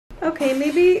Okay,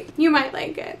 maybe you might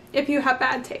like it if you have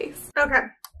bad taste. Okay,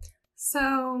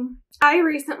 so I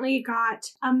recently got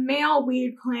a male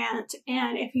weed plant,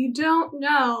 and if you don't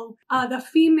know, the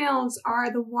females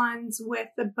are the ones with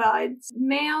the buds.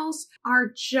 Males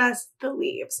are just the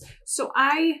leaves. So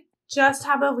I just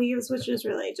have the leaves, which is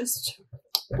really just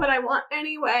what I want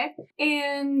anyway.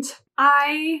 And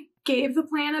I gave the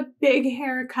plant a big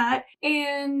haircut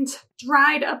and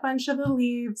dried a bunch of the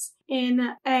leaves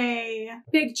in a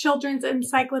big children's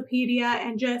encyclopedia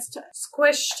and just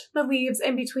squished the leaves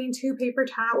in between 2 paper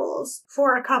towels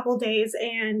for a couple days,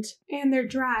 and they're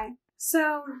dry.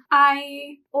 So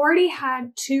I already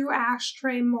had 2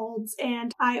 ashtray molds,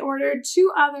 and I ordered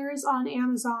 2 others on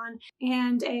Amazon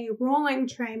and a rolling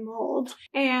tray mold.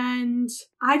 And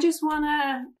I just want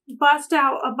to bust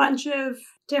out a bunch of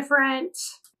different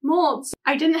molds.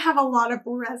 I didn't have a lot of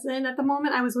resin at the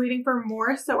moment. I was waiting for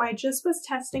more, so I just was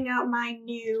testing out my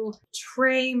new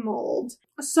tray mold.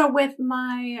 So with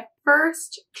my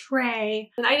first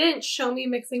tray, and I didn't show me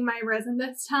mixing my resin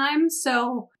this time,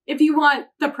 so if you want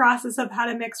the process of how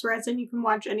to mix resin, you can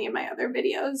watch any of my other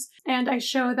videos, and I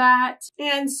show that.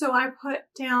 And so I put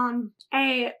down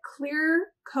a clear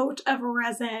coat of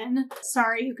resin.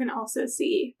 Sorry, you can also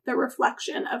see the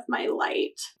reflection of my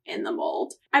light in the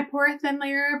mold. I pour a thin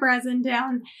layer of resin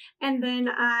down, and then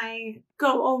I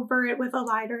go over it with a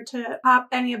lighter to pop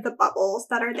any of the bubbles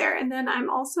that are there. And then I'm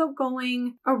also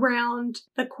going around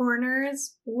the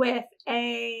corners with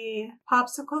a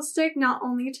popsicle stick, not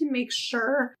only to make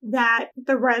sure that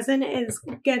the resin is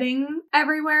getting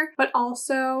everywhere, but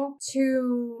also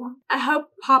to help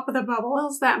pop the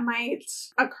bubbles that might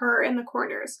occur in the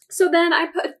corners. So then I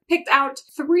picked out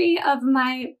 3 of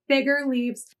my bigger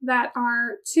leaves that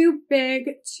are too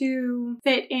big to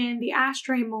fit in the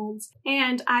ashtray molds,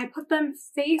 and I put them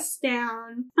face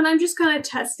down, and I'm just kind of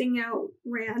testing out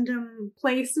random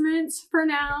placements for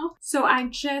now. So I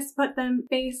just put them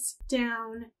face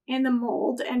down in the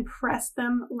mold and press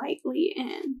them lightly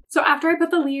in. So after I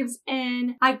put the leaves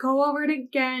in, I go over it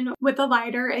again with a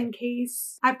lighter in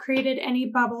case I've created any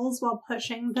bubbles while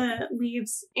pushing the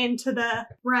leaves into the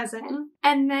resin.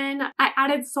 And then I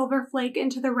added silver flake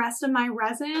into the rest of my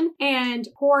resin and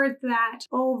poured that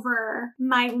over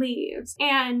my leaves.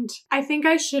 And I think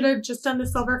I should have just done the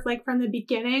silver flake from the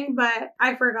beginning, but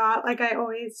I forgot, like I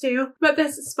always do. But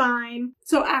this is fine.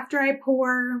 So after I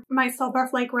pour my silver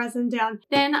flake resin down,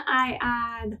 then I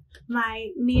add my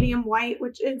medium white,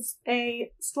 which is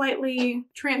a slightly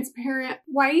transparent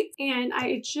white, and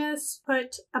I just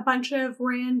put a bunch of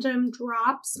random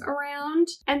drops around.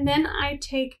 And then I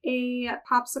take a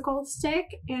popsicle stick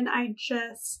and I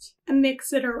just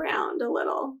mix it around a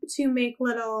little to make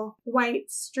little white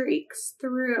streaks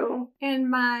through. And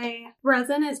my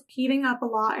resin is heating up a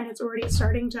lot and it's already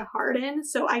starting to harden,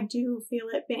 so I do feel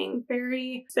it being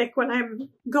very thick when I'm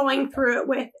going through it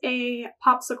with a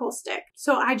popsicle stick.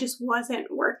 So I just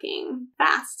wasn't working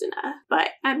fast enough, but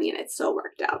I mean, it still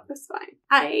worked out. It was fine.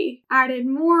 I added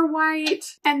more white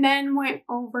and then went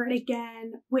over it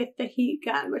again with the heat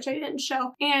gun, which I didn't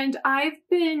show. And I've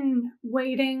been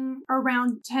waiting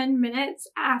around 10 minutes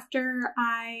after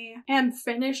I am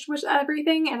finished with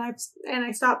everything and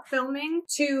I stop filming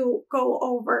to go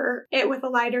over it with a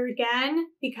lighter again,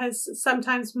 because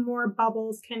sometimes more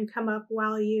bubbles can come up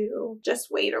while you just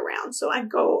wait around. So I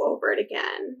go over it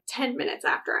again 10 minutes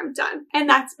after I'm done, and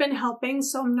that's been helping,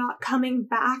 so I'm not coming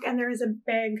back and there is a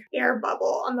big air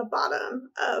bubble on the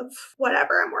bottom of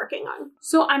whatever I'm working on.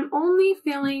 So I'm only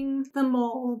filling the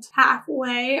mold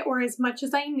halfway, or as much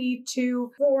as I need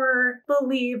to, for the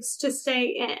leaves to stay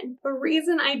in. The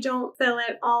reason I don't fill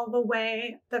it all the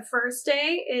way the first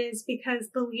day is because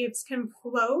the leaves can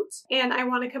float and I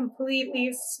want a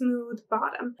completely smooth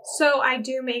bottom. So I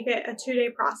do make it a 2-day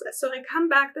process. So I come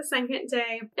back the second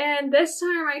day, and this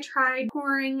time I tried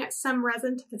pouring some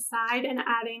resin to the side and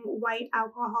adding white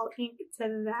alcohol ink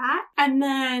to that, and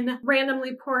then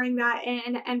randomly pouring that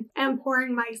in and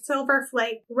pouring my silver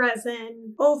flake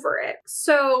resin over it.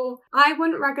 So I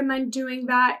wouldn't recommend doing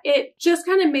that. It just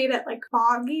kind of made it like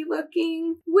foggy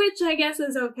looking, which I guess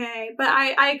is okay, but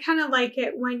I kind of like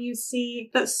it when you see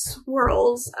the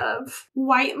swirls of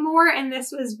white more, and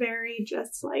this was very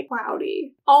just like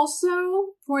cloudy.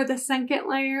 Also, for the second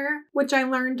layer, which I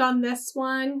learned on this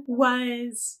one,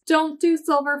 was don't do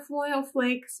silver foil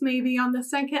flakes maybe on the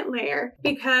second layer,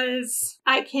 because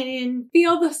I can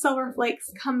feel the silver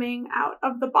flakes coming out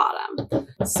of the bottom.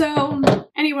 So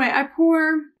Anyway, I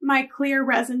pour my clear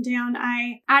resin down.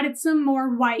 I added some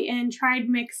more white in, tried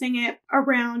mixing it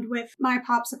around with my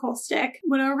popsicle stick,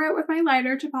 went over it with my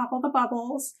lighter to pop all the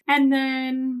bubbles, and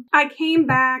then I came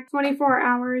back 24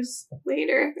 hours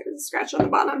later. There's a scratch on the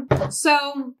bottom.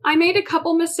 So I made a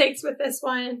couple mistakes with this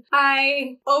one.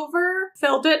 I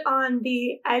overfilled it on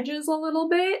the edges a little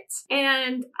bit,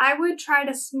 and I would try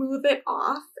to smooth it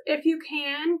off if you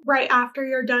can right after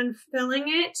you're done filling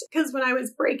it, because when I was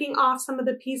breaking off some of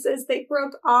the pieces, they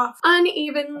broke off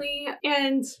unevenly,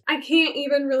 and I can't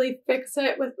even really fix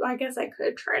it with, I guess I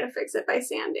could try to fix it by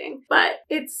sanding, but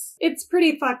it's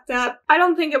pretty fucked up. I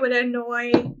don't think it would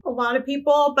annoy a lot of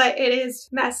people, but it is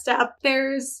messed up.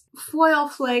 There's foil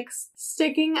flakes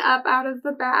sticking up out of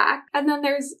the back, and then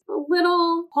there's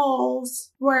little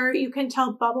holes where you can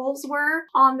tell bubbles were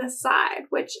on the side,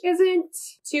 which isn't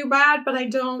too bad, but I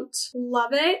don't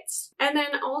love it. And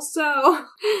then also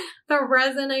the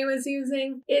resin I was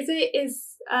using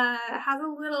has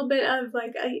a little bit of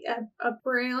like a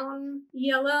brown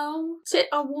yellow,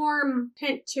 a warm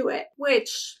tint to it,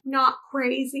 which not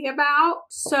crazy about.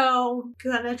 So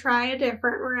gonna try a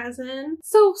different resin.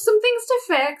 So some things to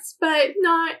fix, but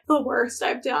not the worst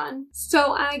I've done.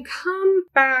 So I come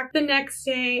back the next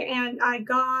day and I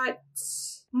got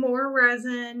more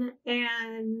resin,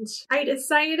 and I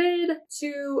decided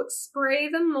to spray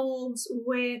the molds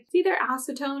with either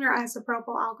acetone or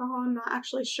isopropyl alcohol. I'm not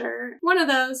actually sure. One of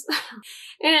those.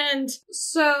 And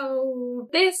so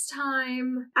this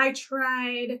time I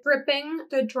tried dripping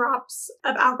the drops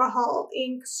of alcohol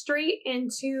ink straight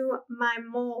into my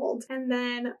mold and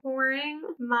then pouring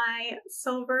my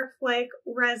silver flake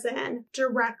resin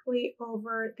directly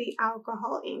over the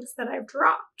alcohol inks that I've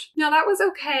dropped. Now that was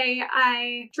okay.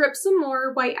 I dripped some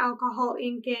more white alcohol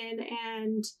ink in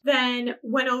and then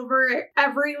went over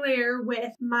every layer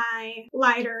with my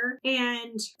lighter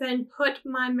and then put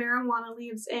my marijuana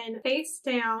leaves in face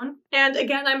down. And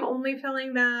again, I'm only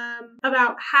filling them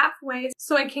about halfway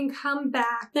so I can come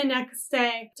back the next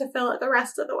day to fill it the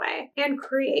rest of the way and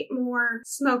create more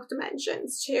smoke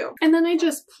dimensions too. And then I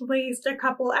just placed a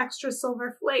couple extra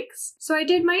silver flakes. So I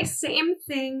did my same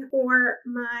thing for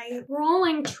my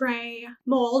rolling tray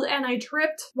mold, and I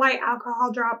dripped white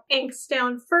alcohol drop inks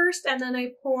down first, and then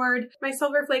I poured my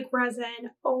silver flake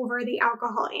resin over the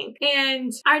alcohol ink.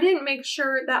 And I didn't make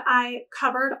sure that I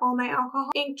covered all my alcohol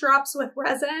ink drops with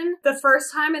resin the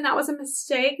first time, and that was a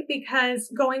mistake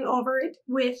because going over it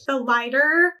with the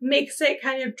lighter makes it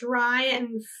kind of dry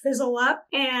and fizzle up,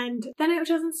 and then it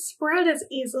doesn't spread as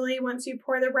easily once you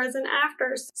pour the resin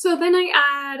after. So then I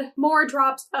add more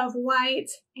drops of white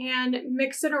and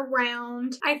mix it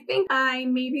around. I think I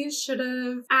maybe should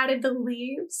have added the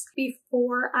leaves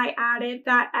before I added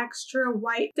that extra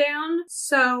white down,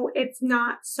 so it's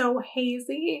not so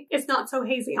hazy. It's not so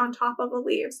hazy on top of the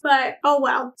leaves, but oh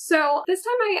well. So this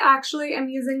time I actually am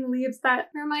using leaves that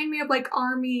remind me of like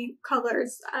army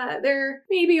colors. They're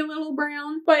maybe a little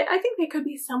brown, but I think they could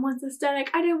be someone's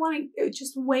aesthetic. I didn't want to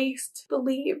just waste the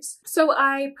leaves. So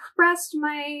I pressed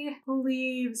my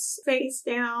leaves face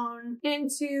down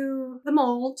into the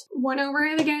mold, went over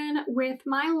it again with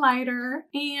my lighter,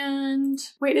 and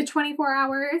waited 24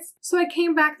 hours. So I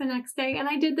came back the next day and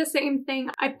I did the same thing.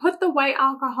 I put the white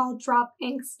alcohol drop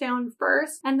inks down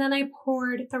first, and then I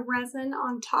poured the resin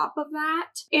on top of that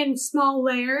in small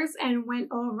layers and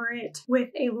went over it with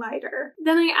a lighter.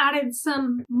 Then I added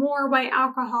some more white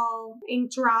alcohol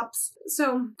ink drops.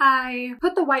 So I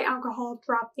put the white alcohol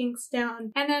drop inks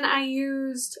down, and then I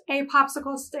used a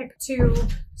popsicle stick to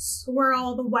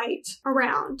swirl the white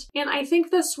around. And I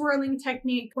think the swirling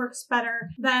technique works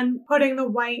better than putting the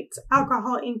white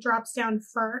alcohol ink drops down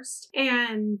first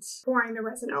and pouring the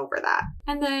resin over that.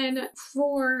 And then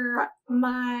for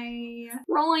my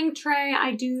rolling tray,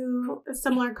 I do a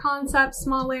similar concept,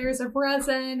 small layers of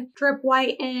resin, drip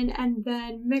white in, and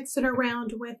then mix it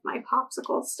around with my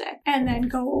popsicle stick, and then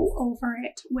go over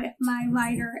it with my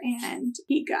lighter and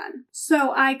heat gun.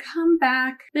 So I come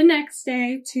back the next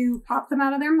day to pop them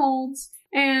out of their molds,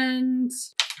 and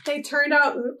they turned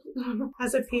out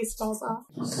as a piece falls off.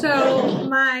 So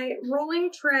my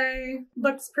rolling tray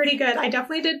looks pretty good. I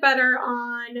definitely did better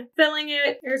on filling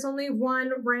it. There's only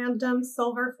one random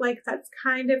silver flake that's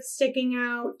kind of sticking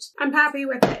out. I'm happy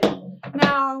with it.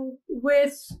 Now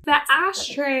with the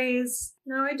ashtrays,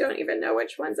 now I don't even know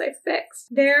which ones I fixed.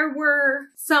 There were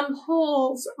some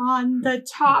holes on the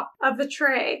top of the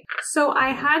tray. So I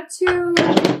had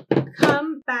to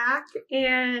come back black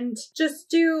and just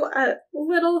do a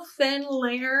little thin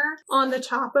layer on the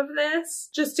top of this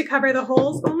just to cover the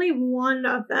holes. Only one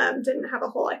of them didn't have a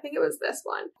hole. I think it was this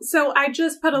one. So I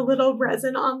just put a little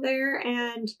resin on there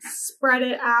and spread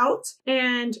it out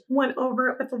and went over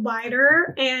it with a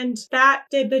lighter, and that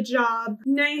did the job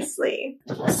nicely.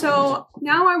 So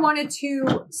now I wanted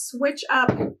to switch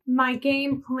up my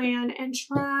game plan and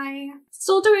try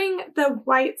still doing the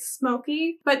white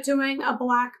smoky, but doing a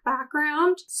black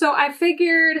background. So I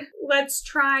figured let's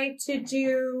try to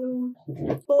do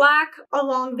black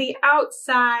along the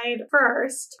outside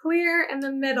first, clear in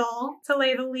the middle to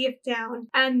lay the leaf down,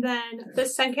 and then the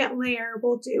second layer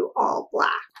will do all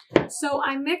black. So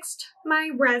I mixed my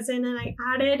resin and I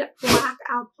added black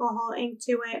alcohol ink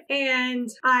to it, and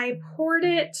I poured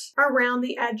it around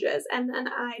the edges, and then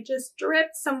I just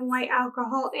dripped some white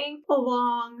alcohol ink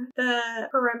along the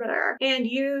perimeter and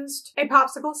used a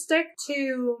popsicle stick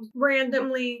to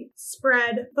randomly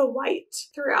spread the white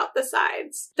throughout the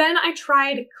sides. Then I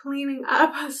tried cleaning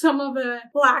up some of the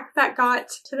black that got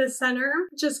to the center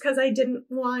just because I didn't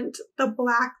want the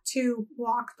black to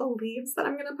block the leaves that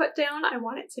I'm going to put down. I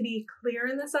want it to be clear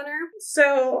in the center.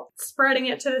 So spreading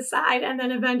it to the side, and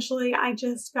then eventually I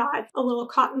just got a little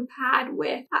cotton pad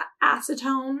with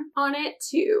acetone on it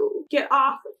to get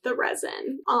off the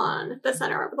resin on the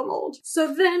center of the mold.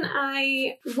 So then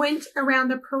I went around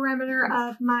the perimeter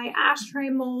of my ashtray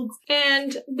molds,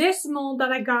 and this mold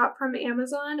that I got from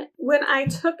Amazon, when I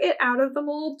took it out of the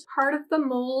mold, part of the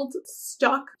mold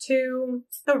stuck to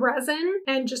the resin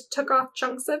and just took off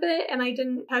chunks of it, and I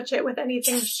didn't touch it with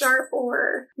anything sharp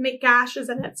or make gashes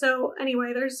in it. So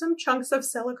anyway, there's some chunks of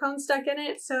silicone stuck in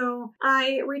it, so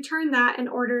I returned that and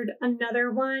ordered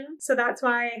another one. So that's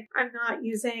why I'm not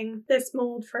using this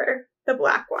mold for the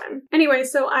black one. Anyway,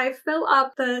 so I fill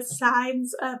up the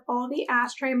sides of all the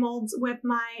ashtray molds with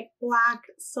my black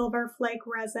silver flake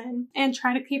resin and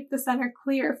try to keep the center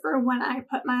clear for when I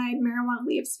put my marijuana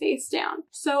leaves face down.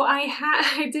 So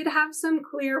I did have some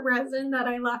clear resin that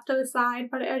I left to the side,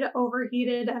 but it had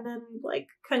overheated and then like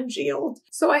congealed.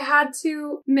 So I had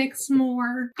to mix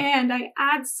more, and I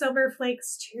add silver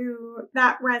flakes to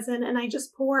that resin, and I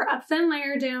just pour a thin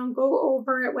layer down, go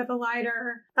over it with a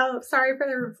lighter. Oh, sorry for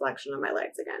the reflection of my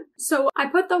lights again. So I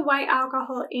put the white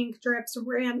alcohol ink drips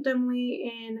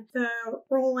randomly in the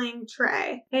rolling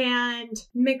tray and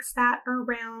mix that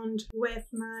around with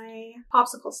my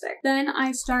popsicle stick. Then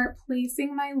I start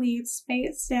placing my leaves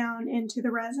face down into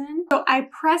the resin. So I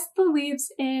press the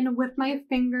leaves in with my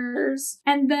fingers,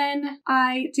 and then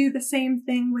I do the same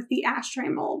thing with the ashtray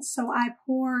molds. So I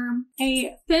pour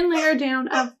a thin layer down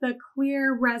of the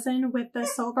clear resin with the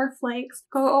silver flakes,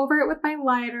 go over it with my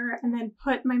lighter, and then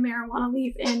put my marijuana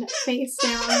leaf in face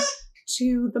down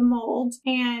to the mold,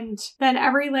 and then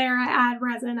every layer I add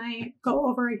resin, I go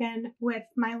over again with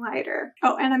my lighter.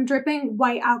 Oh, and I'm dripping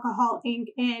white alcohol ink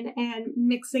in and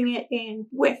mixing it in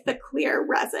with the clear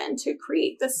resin to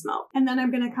create the smoke. And then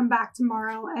I'm gonna come back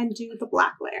tomorrow and do the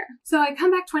black layer. So I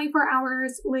come back 24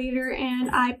 hours later and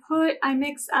I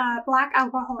mix black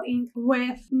alcohol ink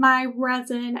with my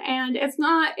resin, and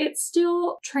it's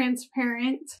still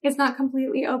transparent. It's not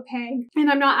completely opaque.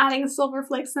 And I'm not adding silver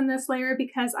flakes in this layer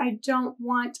because I don't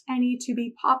want any to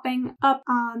be popping up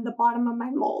on the bottom of my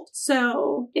mold.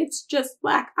 So it's just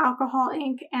black alcohol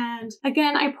ink, and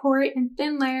again I pour it in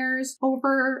thin layers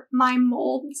over my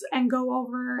molds and go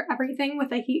over everything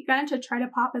with a heat gun to try to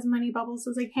pop as many bubbles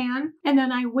as I can. And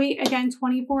then I wait again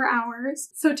 24 hours.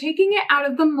 So taking it out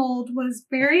of the mold was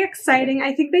very exciting.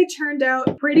 I think they turned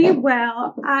out pretty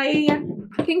well. I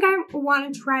think I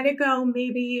want to try to go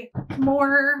maybe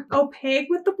more opaque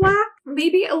with the black,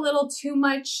 maybe a little too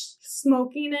much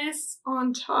smokiness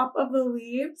on top of the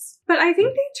leaves, but I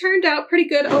think they turned out pretty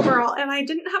good overall, and I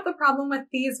didn't have the problem with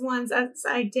these ones as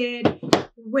I did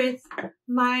with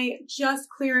my just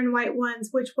clear and white ones,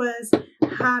 which was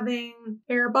having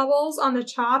air bubbles on the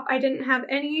top. I didn't have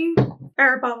any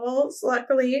air bubbles,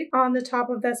 luckily, on the top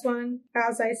of this one,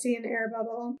 as I see an air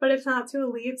bubble, but it's not to a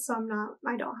leaf, so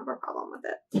I don't have a problem with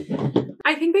it.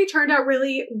 I think they turned out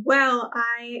really well.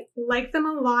 I like them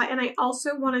a lot, and I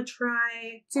also want to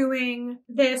try doing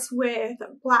this with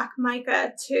black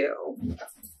mica too.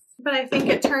 But I think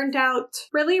it turned out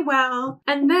really well.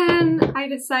 And then I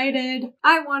decided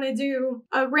I want to do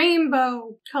a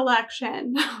rainbow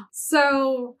collection.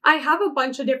 So I have a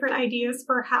bunch of different ideas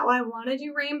for how I want to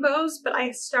do rainbows, but I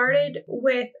started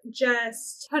with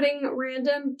just putting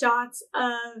random dots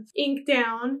of ink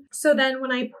down. So then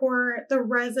when I pour the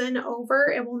resin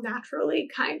over, it will naturally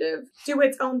kind of do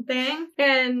its own thing.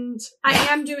 And I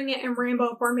am doing it in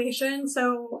rainbow formation,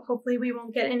 so hopefully we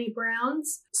won't get any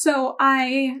browns. So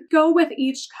I go with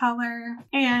each color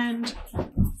and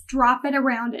drop it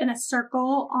around in a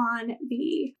circle on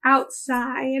the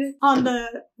outside, on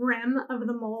the rim of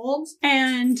the mold.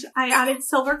 And I added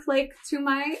silver flake to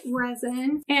my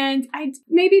resin, and I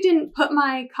maybe didn't put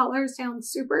my colors down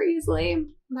super easily.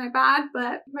 My bad,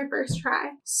 but my first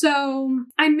try. So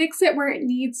I mix it where it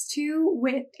needs to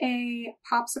with a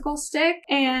popsicle stick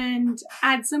and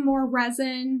add some more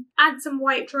resin, add some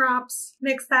white drops,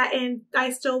 mix that in.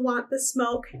 I still want the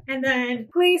smoke, and then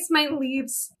place my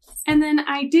leaves. And then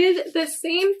I did the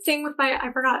same thing with my,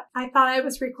 I thought I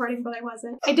was recording, but I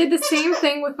wasn't. I did the same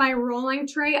thing with my rolling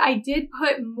tray. I did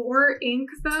put more ink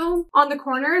though on the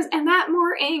corners, and that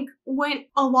more ink went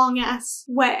a long ass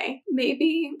way,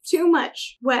 maybe too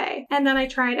much way. And then I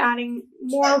tried adding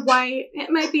more white. It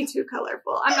might be too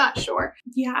colorful. I'm not sure.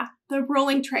 Yeah, the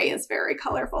rolling tray is very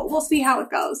colorful. We'll see how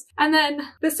it goes. And then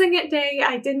the second day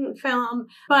I didn't film,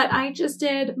 but I just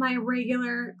did my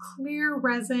regular clear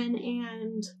resin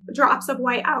and drops of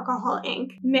white alcohol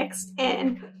ink mixed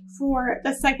in for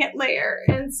the second layer.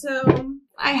 And so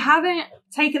I haven't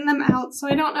taken them out, so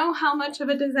I don't know how much of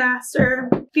a disaster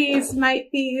these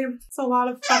might be. It's a lot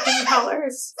of fucking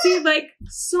colors. See, like,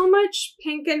 so much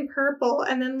pink and purple,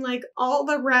 and then like all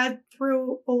the red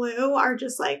through blue are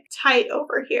just like tight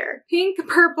over here. Pink,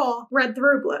 purple, red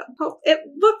through blue. Oh, it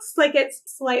looks like it's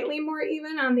slightly more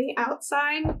even on the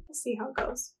outside. We'll see how it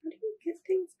goes. How do you get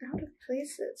things out of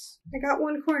places? I got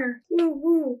one corner. Woo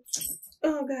woo.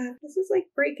 Oh god, this is like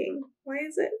breaking. Why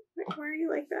is it? Why are you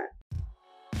like that?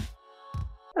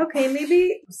 Okay,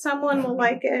 maybe someone will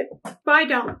like it. But I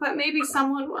don't, but maybe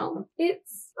someone will.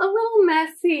 It's a little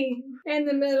messy in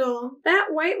the middle. That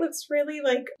white looks really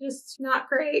like just not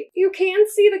great. You can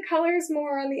see the colors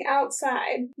more on the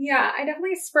outside. Yeah, I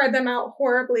definitely spread them out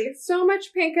horribly. So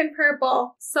much pink and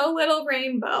purple, so little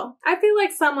rainbow. I feel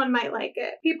like someone might like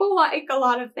it. People like a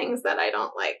lot of things that I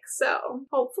don't like, so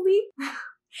hopefully.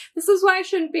 This is why I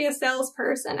shouldn't be a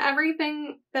salesperson.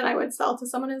 Everything that I would sell to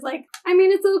someone is like, I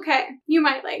mean, it's okay. You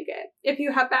might like it if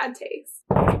you have bad taste.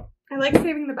 I like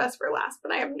saving the best for last,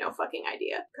 but I have no fucking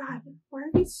idea. God, why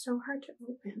are these so hard to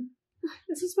open?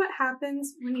 This is what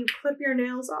happens when you clip your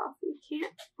nails off. You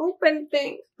can't open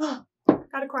things.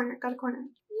 Got a corner, got a corner.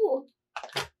 Ooh.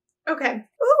 Okay.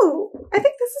 Ooh, I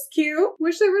think this is cute.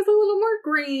 Wish there was a little more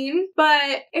green,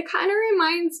 but it kind of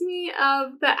reminds me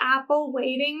of the apple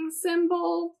waiting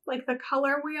symbol, like the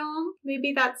color wheel.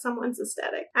 Maybe that's someone's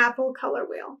aesthetic. Apple color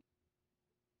wheel.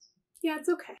 Yeah, it's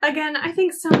okay. Again, I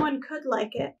think someone could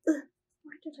like it. Ugh.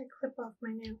 Why did I clip off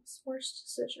my nails? Worst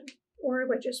decision. Or I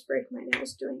would just break my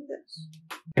nails doing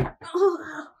this.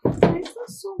 Oh, why is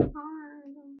this so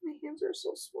hard? My hands are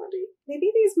so sweaty.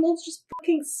 Maybe these molds just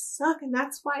fucking suck, and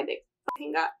that's why they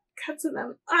fucking got cuts in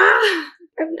them. Ah!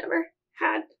 I've never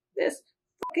had this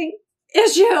fucking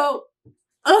issue.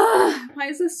 Ugh! Why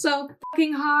is this so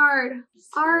fucking hard?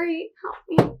 Ari, help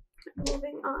me.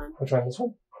 Moving on. Which one? This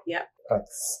one? Yep. Like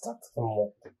stuck to the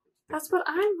mold. That's what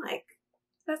I'm like.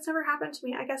 That's never happened to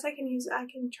me. I guess I can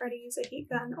try to use a heat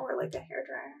gun or like a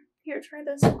hairdryer. Here, try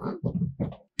this one.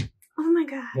 Oh my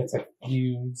god. It's like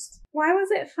fused. Why was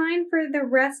it fine for the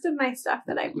rest of my stuff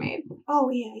that I've made? Oh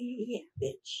yeah,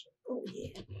 bitch. Oh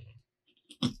yeah.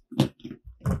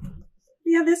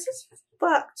 Yeah, this is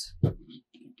fucked.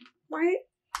 Why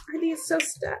are these so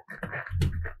stuck?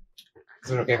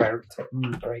 Is it okay if I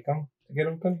break them to get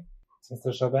open? Since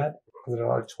they're so bad? Because they're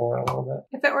already torn a little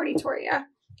bit. If it already tore, yeah.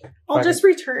 I'll just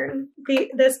return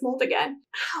this mold again.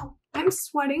 Ow, I'm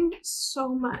sweating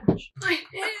so much. My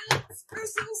hands are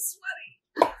so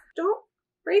sweaty. Don't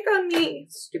break on me,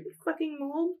 stupid fucking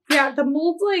mold. Yeah, the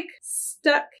mold's like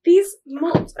stuck. These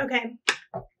molds, okay.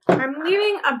 I'm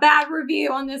leaving a bad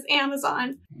review on this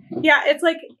Amazon. Yeah, it's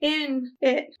like in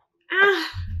it. Ah.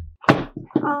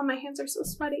 Oh, my hands are so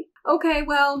sweaty. Okay,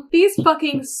 well, these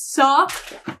fucking suck.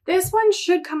 This one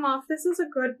should come off. This is a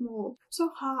good mold. So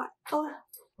hot. Oh,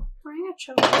 wearing a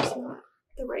choker is not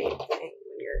the right thing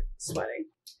when you're sweating.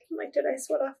 Like, did I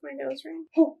sweat off my nose ring?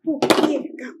 Oh, yeah,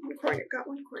 got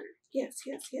one corner. Yes,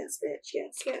 bitch. Yes.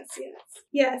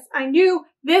 Yes, I knew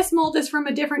this mold is from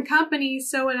a different company,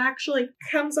 so it actually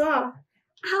comes off.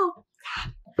 Ow.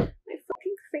 God. My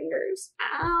fucking fingers.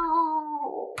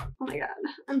 Ow. Oh my god.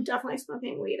 I'm definitely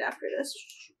smoking weed after this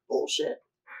bullshit.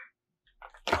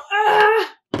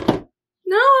 Ah!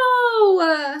 No!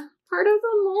 Part of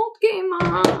the mold came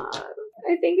off.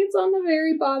 I think it's on the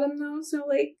very bottom though, so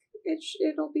like,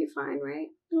 it'll be fine, right?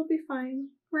 It'll be fine.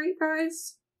 Right,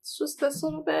 guys? It's just this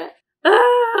little bit.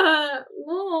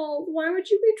 Lol, why would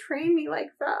you betray me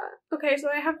like that? Okay, so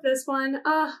I have this one.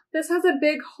 This has a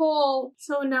big hole,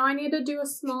 so now I need to do a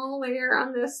small layer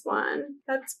on this one.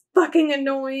 That's fucking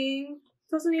annoying.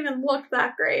 Doesn't even look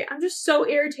that great. I'm just so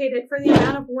irritated for the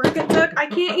amount of work it took. I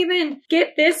can't even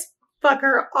get this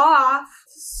fucker off.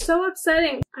 So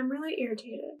upsetting. I'm really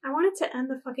irritated. I wanted to end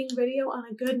the fucking video on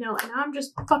a good note, and now I'm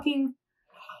just fucking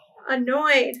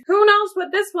annoyed. Who knows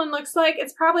what this one looks like?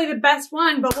 It's probably the best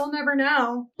one, but we'll never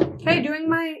know. Okay, doing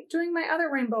my other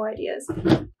rainbow ideas.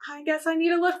 I guess I need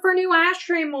to look for new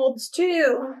ashtray molds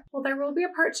too. Well, there will be a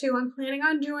part 2. I'm planning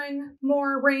on doing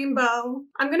more rainbow.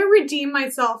 I'm gonna redeem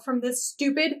myself from this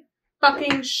stupid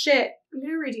fucking shit. I'm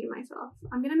gonna redeem myself.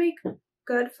 I'm gonna make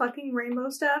good fucking rainbow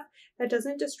stuff that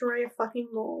doesn't destroy a fucking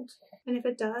mold. And if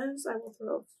it does, I will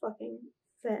throw a fucking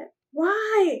fit.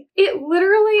 Why? It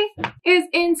literally is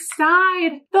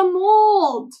inside the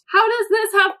mold. How does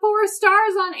this have 4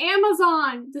 stars on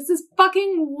Amazon? This is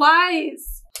fucking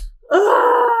lies.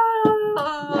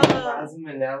 Liza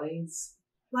Minnelli's?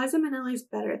 Liza Minnelli's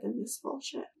better than this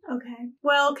bullshit. Okay.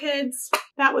 Well, kids,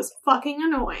 that was fucking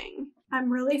annoying. I'm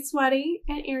really sweaty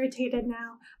and irritated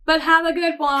now. But have a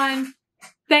good one.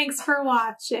 Thanks for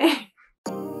watching.